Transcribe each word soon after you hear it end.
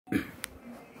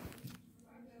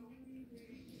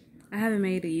I haven't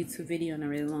made a YouTube video in a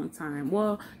really long time.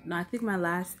 Well, no, I think my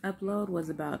last upload was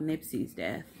about Nipsey's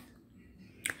death.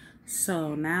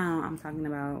 So now I'm talking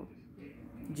about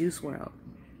Juicewrld.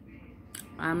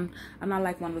 I'm not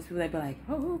like one of those people that be like,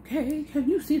 oh, okay, can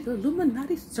you see the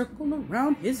Illuminati circle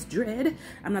around his dread?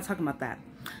 I'm not talking about that.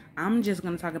 I'm just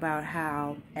going to talk about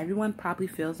how everyone probably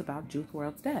feels about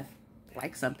Juicewrld's death.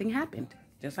 Like something happened.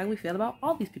 Just like we feel about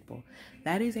all these people.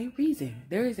 That is a reason.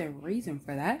 There is a reason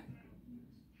for that.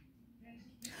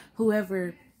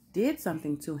 Whoever did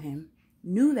something to him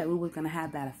knew that we were going to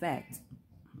have that effect.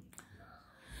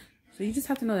 So you just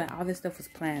have to know that all this stuff was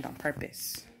planned on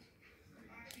purpose.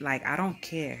 Like, I don't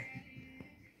care.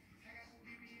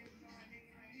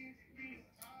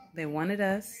 They wanted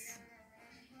us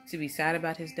to be sad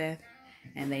about his death,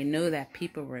 and they knew that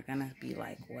people were going to be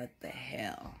like, what the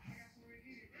hell?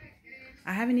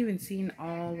 I haven't even seen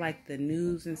all, like, the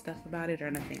news and stuff about it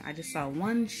or nothing. I just saw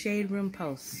one Shade Room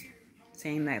post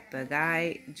saying that the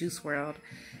guy, Juicewrld,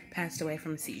 passed away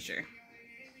from a seizure.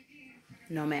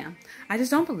 No, ma'am. I just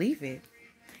don't believe it.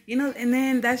 You know, and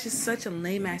then that's just such a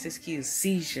lame-ass excuse.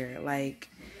 Seizure. Like,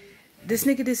 this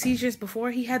nigga did seizures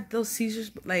before he had those seizures.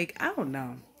 Like, I don't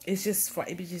know. It's just,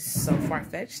 it be just so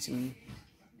far-fetched to me.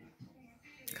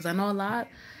 Because I know a lot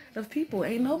of people.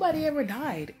 Ain't nobody ever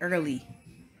died early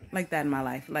like that in my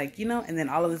life. Like, you know, and then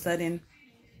all of a sudden,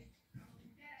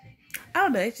 I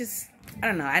don't know. It's just, I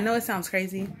don't know. I know it sounds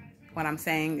crazy what I'm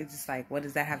saying. It's just like, what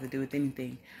does that have to do with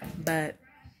anything? But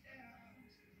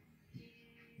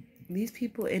these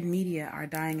people in media are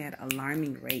dying at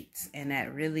alarming rates and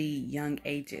at really young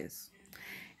ages.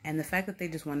 And the fact that they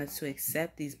just wanted to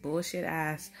accept these bullshit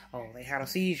ass, oh, they had a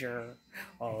seizure,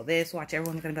 oh, this, watch,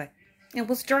 everyone's gonna be like, it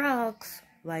was drugs.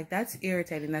 Like, that's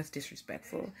irritating, that's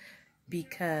disrespectful.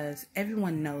 Because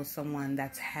everyone knows someone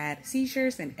that's had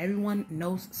seizures, and everyone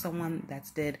knows someone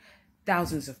that's did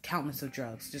thousands of countless of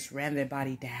drugs, just ran their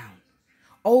body down.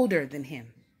 Older than him.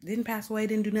 Didn't pass away,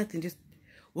 didn't do nothing, just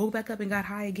woke back up and got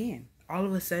high again. All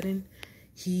of a sudden,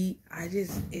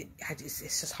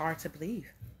 it's just hard to believe.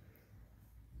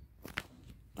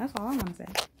 That's all I want to say.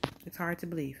 It's hard to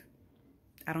believe.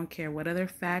 I don't care what other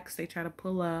facts they try to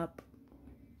pull up.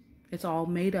 It's all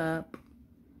made up.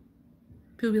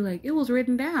 People be like, it was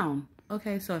written down.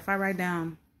 Okay, so if I write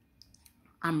down,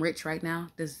 I'm rich right now,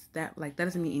 that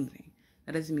doesn't mean anything.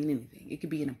 That doesn't mean anything. It could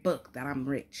be in a book that I'm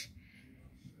rich.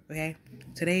 Okay?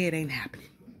 Today it ain't happening.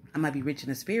 I might be rich in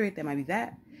the spirit. That might be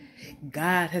that.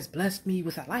 God has blessed me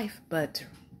with a life, but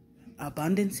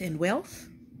abundance and wealth,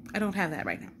 I don't have that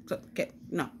right now. So, okay,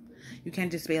 no. You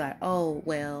can't just be like, oh,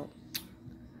 well,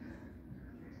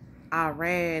 I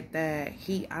read that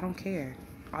I don't care.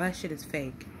 All that shit is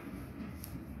fake.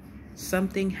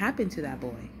 Something happened to that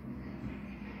boy.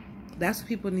 That's what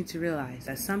people need to realize,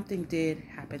 that something did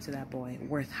happen to that boy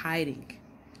worth hiding.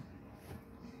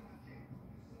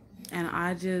 And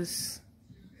I just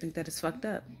think that it's fucked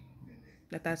up.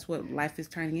 That's what life is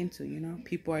turning into, you know?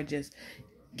 People are just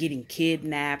getting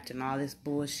kidnapped and all this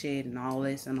bullshit and all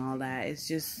this and all that. It's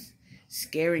just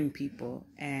scaring people.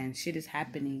 And shit is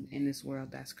happening in this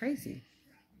world that's crazy.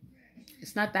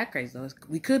 It's not that crazy, though.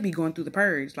 We could be going through the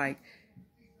purge, like,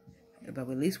 but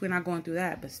at least we're not going through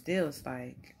that. But still, it's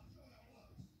like,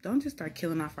 don't just start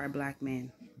killing off our black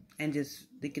men and just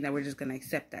thinking that we're just going to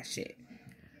accept that shit.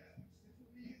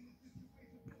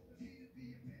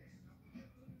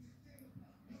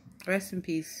 Rest in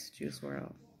peace,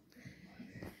 Juicewrld.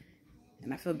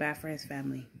 And I feel bad for his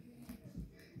family.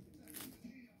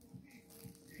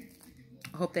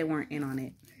 I hope they weren't in on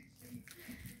it.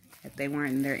 If they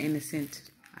weren't and they're innocent,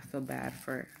 I feel bad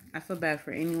for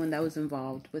anyone that was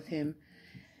involved with him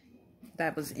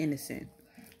that was innocent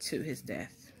to his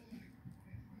death.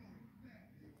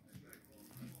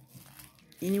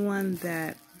 Anyone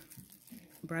that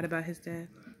brought about his death,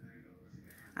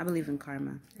 I believe in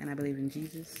karma, and I believe in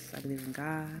Jesus. I believe in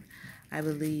God. I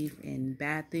believe in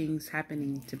bad things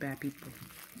happening to bad people.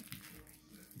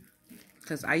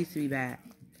 Because I used to be bad,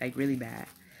 like really bad,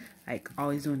 like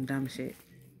always doing dumb shit.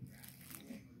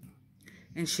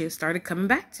 And shit started coming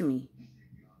back to me.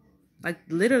 Like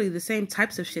literally the same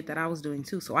types of shit that I was doing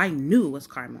too. So I knew it was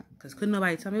karma. Because couldn't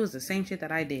nobody tell me it was the same shit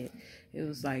that I did. It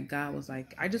was like, God was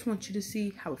like, I just want you to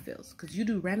see how it feels. Because you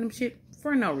do random shit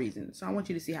for no reason. So I want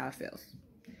you to see how it feels.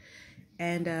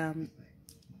 And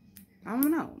I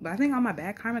don't know. But I think all my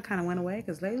bad karma kind of went away.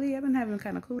 Because lately I've been having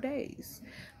kind of cool days.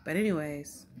 But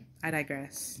anyways, I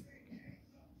digress.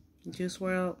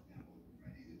 Juicewrld.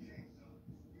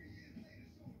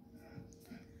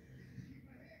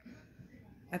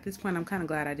 At this point, I'm kind of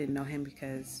glad I didn't know him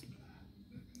because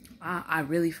I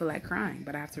really feel like crying,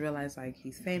 but I have to realize, like,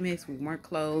 he's famous. We weren't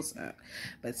close,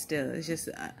 but still, it's just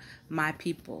my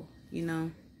people, you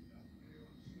know.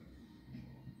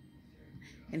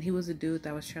 And he was a dude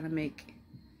that was trying to make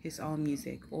his own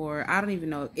music, or I don't even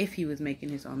know if he was making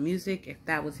his own music, if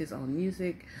that was his own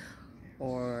music,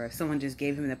 or if someone just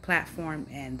gave him the platform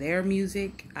and their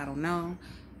music. I don't know.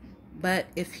 But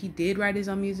if he did write his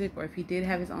own music, or if he did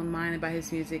have his own mind about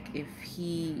his music,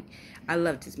 I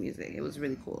loved his music. It was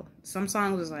really cool. Some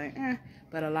songs was like,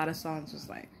 but a lot of songs was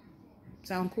like,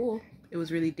 sound cool. It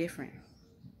was really different.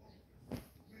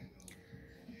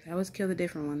 I always kill the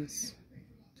different ones.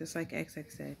 Just like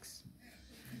XXX.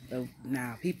 But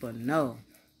now people know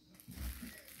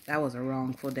that was a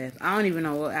wrongful death. I don't even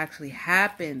know what actually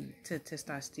happened to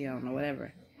Testosterone or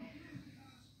whatever.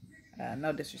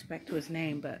 No disrespect to his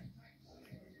name, but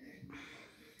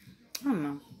I don't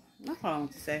know. That's all I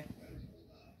want to say.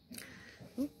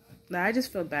 I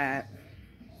just feel bad.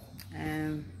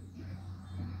 And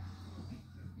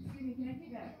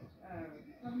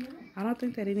I don't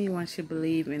think that anyone should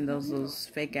believe in those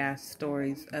fake ass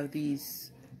stories of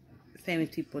these famous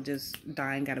people just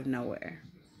dying out of nowhere.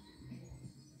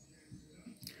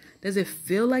 Does it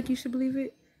feel like you should believe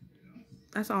it?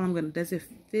 That's all I'm gonna. Does it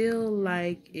feel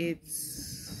like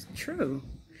it's true?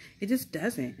 It just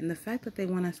doesn't. And the fact that they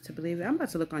want us to believe it, I'm about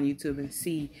to look on YouTube and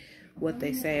see what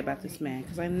they say about this man,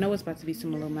 because I know it's about to be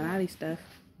some Illuminati stuff.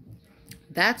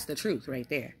 That's the truth right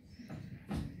there.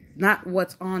 Not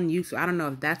what's on YouTube. I don't know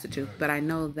if that's the truth, but I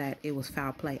know that it was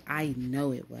foul play. I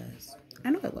know it was.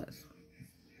 I know it was.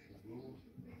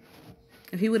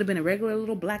 If he would have been a regular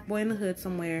little black boy in the hood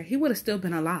somewhere, he would have still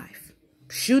been alive.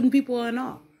 Shooting people and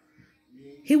all.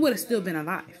 He would have still been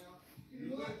alive.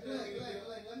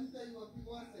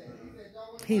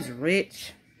 He's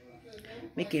rich.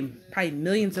 Making probably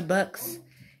millions of bucks.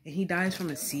 And he dies from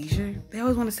a seizure. They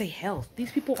always want to say health.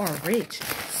 These people are rich.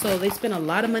 So they spend a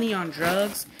lot of money on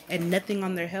drugs and nothing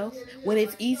on their health. When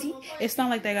it's easy, it's not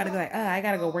like they got to be like, I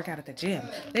got to go work out at the gym.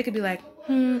 They could be like,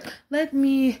 let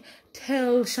me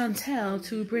tell Chantel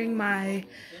to bring my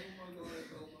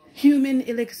human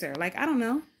elixir. Like, I don't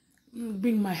know.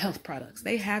 Bring my health products.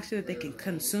 They have shit that they can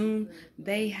consume.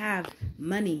 They have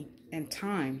money and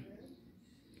time.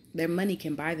 Their money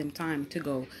can buy them time to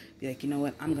go be like, you know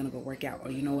what, I'm going to go work out.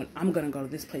 Or you know what, I'm going to go to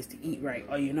this place to eat right.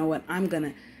 Or you know what, I'm going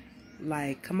to,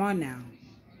 like, come on now.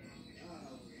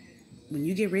 When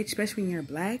you get rich, especially when you're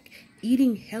black,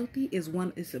 eating healthy is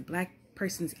a black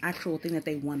person's actual thing that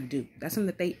they want to do. That's something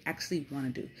that they actually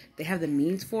want to do. They have the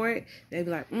means for it. They'd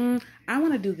be like, I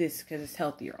want to do this because it's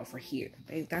healthier over here.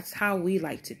 That's how we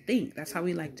like to think. That's how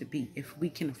we like to be, if we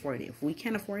can afford it. If we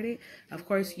can't afford it, of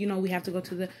course, you know, we have to go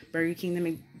to the Burger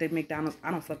King, the McDonald's. I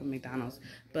don't fuck with McDonald's,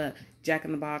 but Jack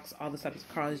in the Box, all the stuff is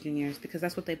Carl's Jr.'s, because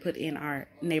that's what they put in our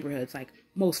neighborhoods, like,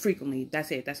 most frequently.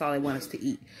 That's it. That's all they want us to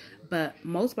eat. But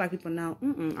most black people know,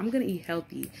 I'm going to eat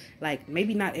healthy. Like,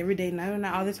 maybe not every day,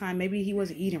 not all the time. Maybe he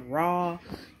wasn't eating raw,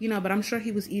 you know, but I'm sure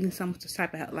he was eating some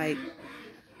type of, like,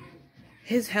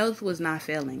 his health was not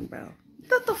failing, bro.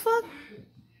 What the fuck?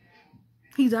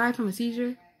 He died from a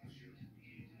seizure?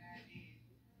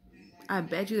 I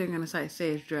bet you they're going to say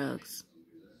it's drugs.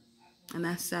 And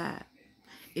that's sad.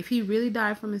 If he really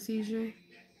died from a seizure,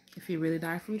 if he really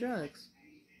died from drugs,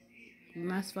 and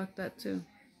that's fucked up too.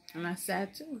 And that's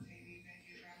sad too.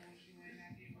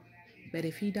 But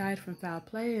if he died from foul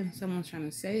play and someone's trying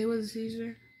to say it was a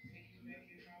seizure,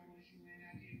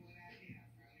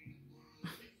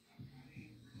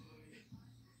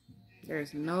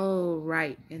 there's no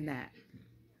right in that.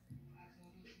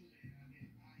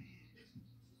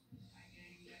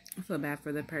 I feel bad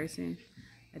for the person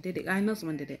that did it. I know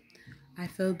someone did it. I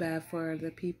feel bad for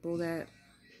the people that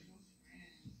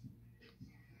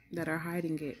are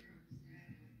hiding it.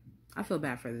 I feel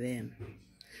bad for them.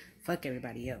 Fuck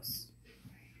everybody else.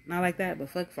 Not like that, but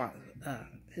fuck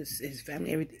his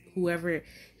family, everything. Whoever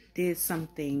did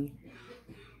something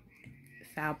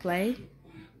foul play,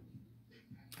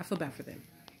 I feel bad for them.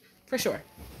 For sure.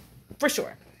 For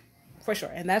sure. For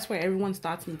sure. And that's where everyone's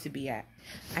thoughts need to be at.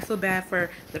 I feel bad for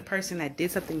the person that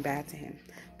did something bad to him,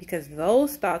 because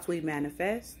those thoughts we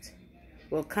manifest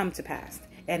will come to pass,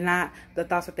 and not the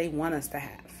thoughts that they want us to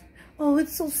have. Oh,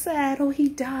 it's so sad. Oh, he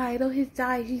died. Oh,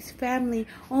 his family.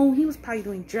 Oh, he was probably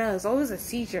doing drugs. Oh, it was a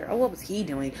seizure. Oh, what was he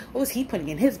doing? What was he putting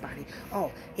in his body?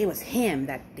 Oh, it was him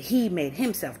that he made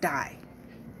himself die.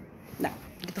 No,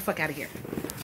 get the fuck out of here.